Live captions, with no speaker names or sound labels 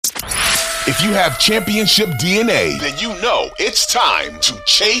If you have championship DNA, then you know it's time to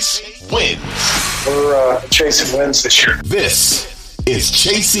chase wins. We're chasing wins this year. This is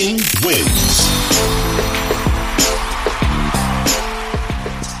Chasing Wins.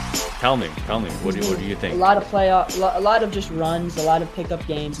 Tell me, what do you think? A lot of playoff, a lot of just runs, a lot of pickup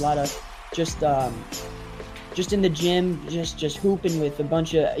games, a lot of just in the gym, just hooping with a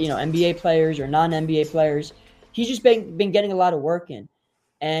bunch of NBA players or non-NBA players. He's just been getting a lot of work in.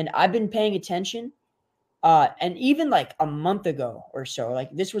 And I've been paying attention, and even like a month ago or so, like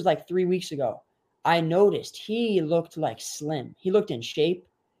this was like 3 weeks ago, I noticed he looked like slim. He looked in shape.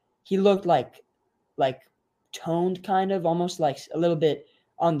 He looked like toned, kind of, almost like a little bit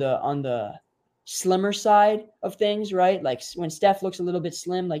on the slimmer side of things, right? Like when Steph looks a little bit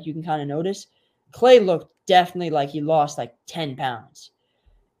slim, like you can kind of notice. Klay looked definitely like he lost like 10 pounds.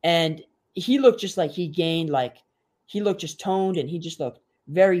 And he looked just like he gained, like he looked just toned, and he just looked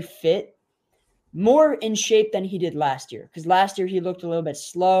very fit, more in shape than he did last year. Because last year he looked a little bit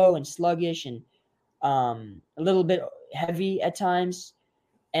slow and sluggish and a little bit heavy at times.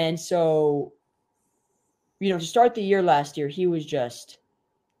 And so, to start the year last year, he was just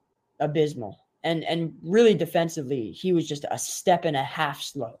abysmal. And really defensively, he was just a step and a half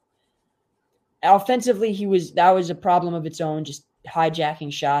slow. Offensively, that was a problem of its own, just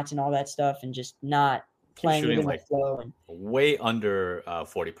hijacking shots and all that stuff and just not playing within the flow. And way under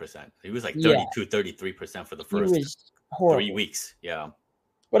 40%. He was like 32, 33% for the first 3 weeks. Yeah.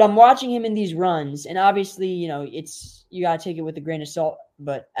 But I'm watching him in these runs, and obviously, you got to take it with a grain of salt.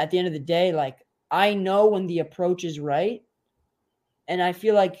 But at the end of the day, like, I know when the approach is right, and I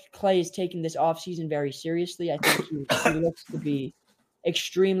feel like Klay is taking this offseason very seriously. I think he looks to be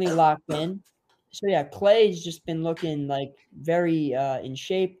extremely locked in. So, yeah, Klay's just been looking like very in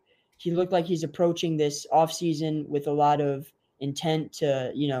shape. He looked like he's approaching this offseason with a lot of intent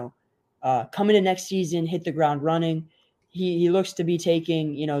to, come into next season, hit the ground running. He looks to be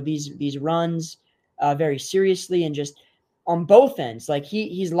taking, these runs very seriously, and just on both ends. Like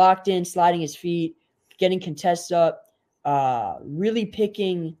he's locked in, sliding his feet, getting contests up, really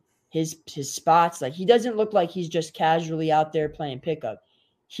picking his spots. Like he doesn't look like he's just casually out there playing pickup.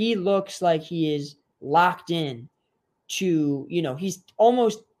 He looks like he is locked in to, he's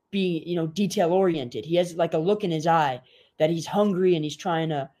almost being, detail oriented. He has like a look in his eye that he's hungry and he's trying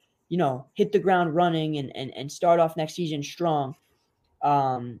to, hit the ground running and start off next season strong,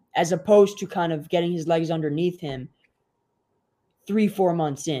 as opposed to kind of getting his legs underneath him 3-4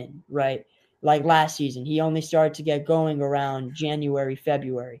 months in, right? Like last season, he only started to get going around January,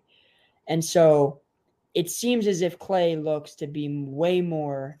 February. And so it seems as if Klay looks to be way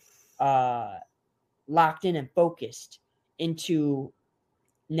more locked in and focused into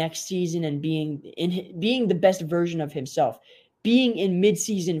next season and being the best version of himself, being in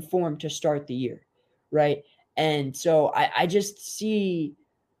mid-season form to start the year, right? And so I just see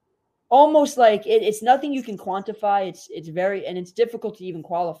almost like it's nothing you can quantify. It's very, and it's difficult to even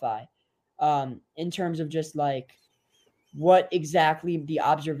qualify in terms of just like what exactly the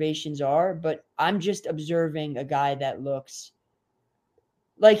observations are. But I'm just observing a guy that looks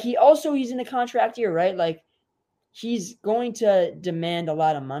like he's in a contract year, right? Like he's going to demand a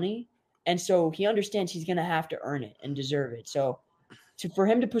lot of money. And so he understands he's going to have to earn it and deserve it. So for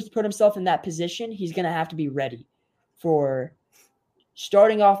him to put himself in that position, he's going to have to be ready for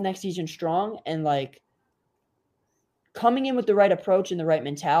starting off next season strong and like coming in with the right approach and the right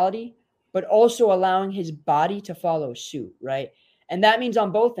mentality, but also allowing his body to follow suit, right? And that means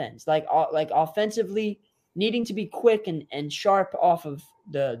on both ends, like offensively needing to be quick and sharp off of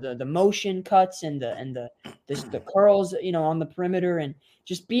the motion cuts and the curls, on the perimeter, and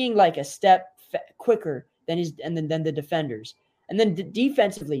just being like a step quicker than the defenders. And then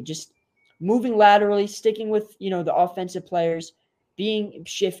defensively, just moving laterally, sticking with, the offensive players, being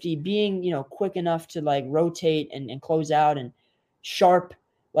shifty, being, quick enough to like rotate and close out and sharp.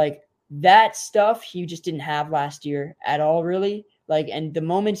 Like that stuff he just didn't have last year at all, really. Like, and the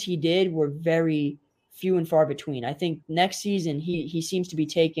moments he did were very few and far between. I think next season he seems to be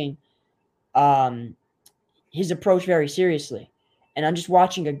taking his approach very seriously. And I'm just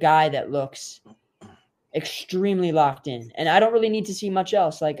watching a guy that looks extremely locked in. And I don't really need to see much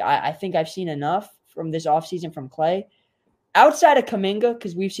else. Like I think I've seen enough from this offseason from Klay. Outside of Kuminga,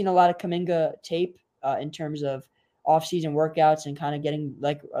 because we've seen a lot of Kuminga tape in terms of offseason workouts and kind of getting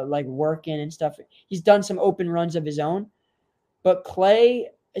like work in and stuff. He's done some open runs of his own. But Klay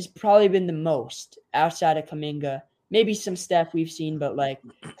has probably been the most outside of Kuminga. Maybe some Steph we've seen, but like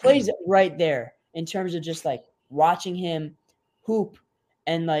Klay's right there in terms of just like watching him hoop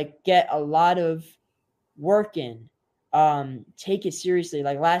and like get a lot of work in take it seriously.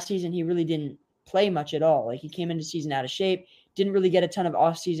 Like last season, he really didn't play much at all. Like he came into season out of shape, didn't really get a ton of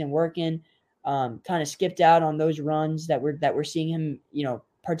off-season work in, kind of skipped out on those runs that we're seeing him,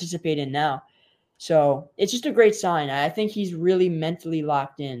 participate in now. So it's just a great sign. I think he's really mentally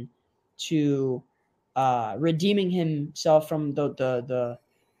locked in to redeeming himself from the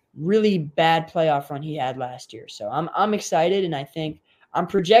really bad playoff run he had last year. So I'm excited, and I think I'm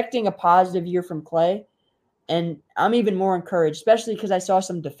projecting a positive year from Klay. And I'm even more encouraged, especially because I saw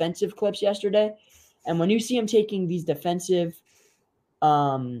some defensive clips yesterday. And when you see him taking these defensive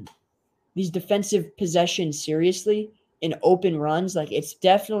possessions seriously in open runs, like it's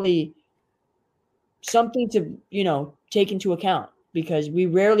definitely something to, take into account, because we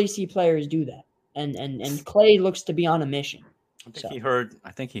rarely see players do that. And Klay looks to be on a mission.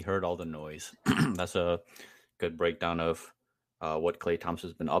 I think he heard all the noise. That's a good breakdown of what Klay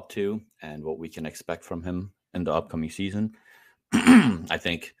Thompson's been up to and what we can expect from him in the upcoming season. I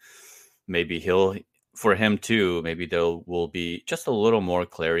think maybe for him too, maybe there will be just a little more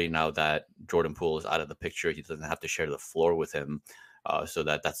clarity now that Jordan Poole is out of the picture. He doesn't have to share the floor with him. So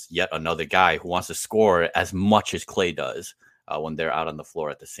that's yet another guy who wants to score as much as Klay does when they're out on the floor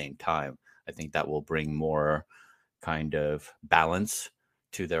at the same time. I think that will bring more kind of balance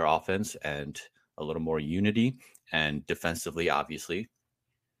to their offense and a little more unity. And defensively, obviously,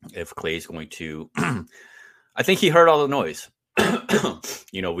 if Klay is going to, I think he heard all the noise.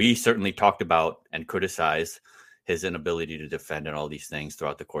 We certainly talked about and criticized his inability to defend and all these things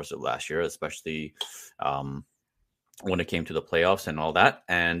throughout the course of last year, especially when it came to the playoffs and all that.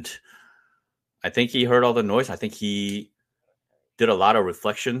 And I think he heard all the noise. I think he did a lot of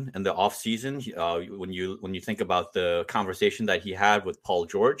reflection in the offseason. When you think about the conversation that he had with Paul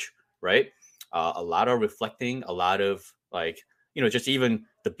George, right? A lot of reflecting, a lot of just even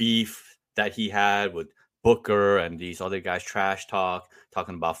the beef that he had with Booker and these other guys,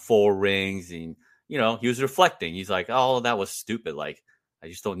 talking about 4 rings. And, he was reflecting. He's like, oh, that was stupid. Like, I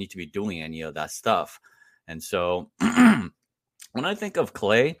just don't need to be doing any of that stuff. And so when I think of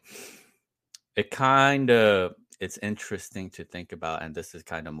Klay, it's interesting to think about, and this is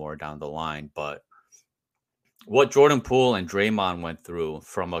kind of more down the line, but what Jordan Poole and Draymond went through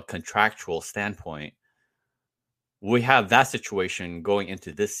from a contractual standpoint, we have that situation going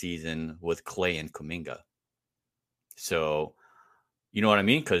into this season with Klay and Kuminga. So, you know what I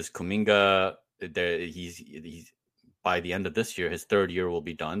mean? Because Kuminga, he's by the end of this year, his 3rd year will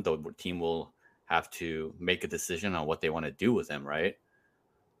be done. The team will have to make a decision on what they want to do with him, right?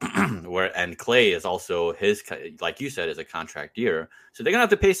 And Klay is also his, like you said, is a contract year. So they're going to have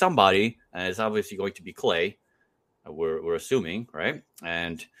to pay somebody, and it's obviously going to be Klay. We're assuming, right?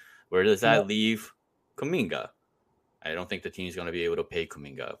 And where does that leave Kuminga? I don't think the team's going to be able to pay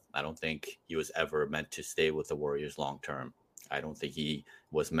Kuminga. I don't think he was ever meant to stay with the Warriors long term. I don't think he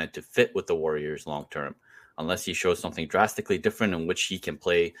was meant to fit with the Warriors long term, unless he shows something drastically different in which he can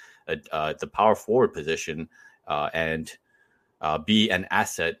play the power forward position and be an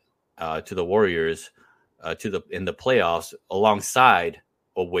asset to the Warriors in the playoffs alongside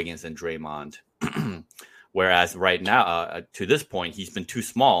Wiggins and Draymond. Whereas right now, to this point, he's been too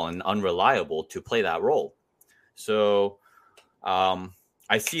small and unreliable to play that role. So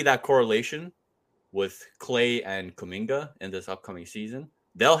I see that correlation with Klay and Kuminga in this upcoming season.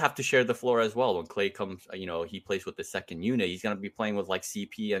 They'll have to share the floor as well. When Klay comes, he plays with the second unit. He's going to be playing with like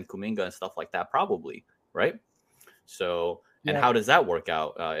CP and Kuminga and stuff like that, probably, right? So, and how does that work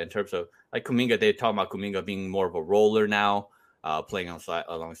out in terms of like Kuminga? They talk about Kuminga being more of a roller now, playing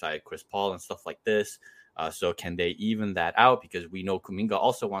alongside Chris Paul and stuff like this. So can they even that out? Because we know Kuminga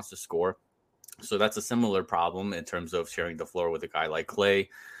also wants to score. So that's a similar problem in terms of sharing the floor with a guy like Klay.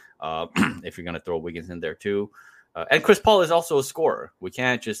 If you're going to throw Wiggins in there too. And Chris Paul is also a scorer. We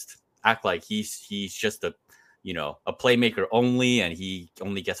can't just act like he's just a playmaker only, and he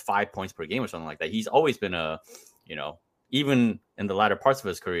only gets 5 points per game or something like that. He's always been even in the latter parts of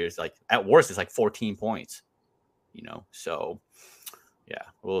his career, it's like at worst, it's like 14 points, So yeah,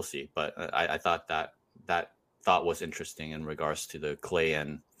 we'll see. But I thought that thought was interesting in regards to the Klay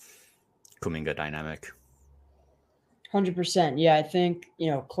and Kuminga dynamic. 100%. Yeah, I think,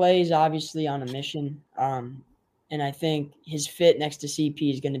 Klay is obviously on a mission. And I think his fit next to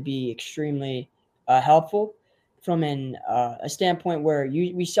CP is going to be extremely helpful from a standpoint where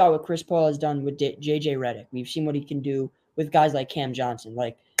we saw what Chris Paul has done with JJ Redick. We've seen what he can do with guys like Cam Johnson.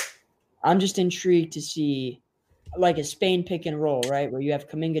 Like, I'm just intrigued to see like a Spain pick and roll, right? Where you have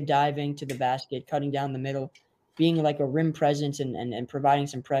Kuminga diving to the basket, cutting down the middle, being like a rim presence and providing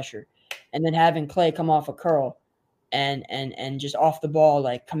some pressure. And then having Klay come off a curl and just off the ball,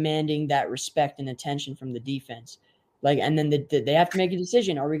 like commanding that respect and attention from the defense. Like, and then they have to make a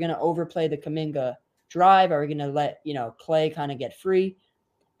decision. Are we going to overplay the Kuminga drive? Are we going to let, Klay kind of get free?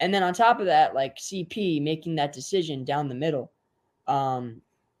 And then on top of that, like CP making that decision down the middle,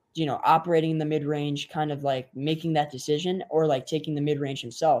 operating in the mid-range, kind of like making that decision, or like taking the mid-range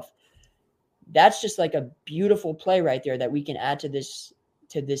himself. That's just like a beautiful play right there that we can add to this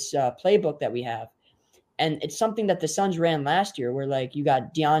playbook that we have. And it's something that the Suns ran last year, where like you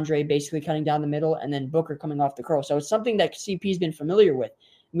got DeAndre basically cutting down the middle and then Booker coming off the curl. So it's something that CP's been familiar with.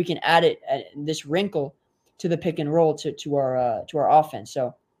 We can add it, this wrinkle, to the pick and roll to our offense.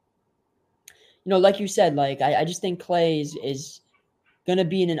 So, like you said, like I just think Klay is going to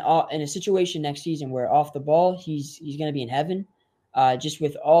be in a situation next season where off the ball he's going to be in heaven, just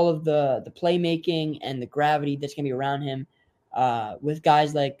with all of the playmaking and the gravity that's going to be around him. With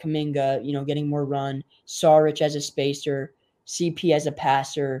guys like Kuminga, getting more run, Saric as a spacer, CP as a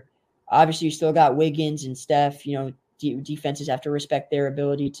passer. Obviously, you still got Wiggins and Steph. Defenses have to respect their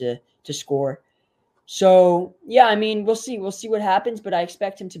ability to score. So, yeah, I mean, we'll see. We'll see what happens, but I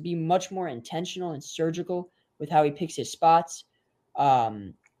expect him to be much more intentional and surgical with how he picks his spots,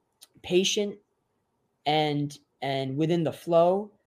 patient and within the flow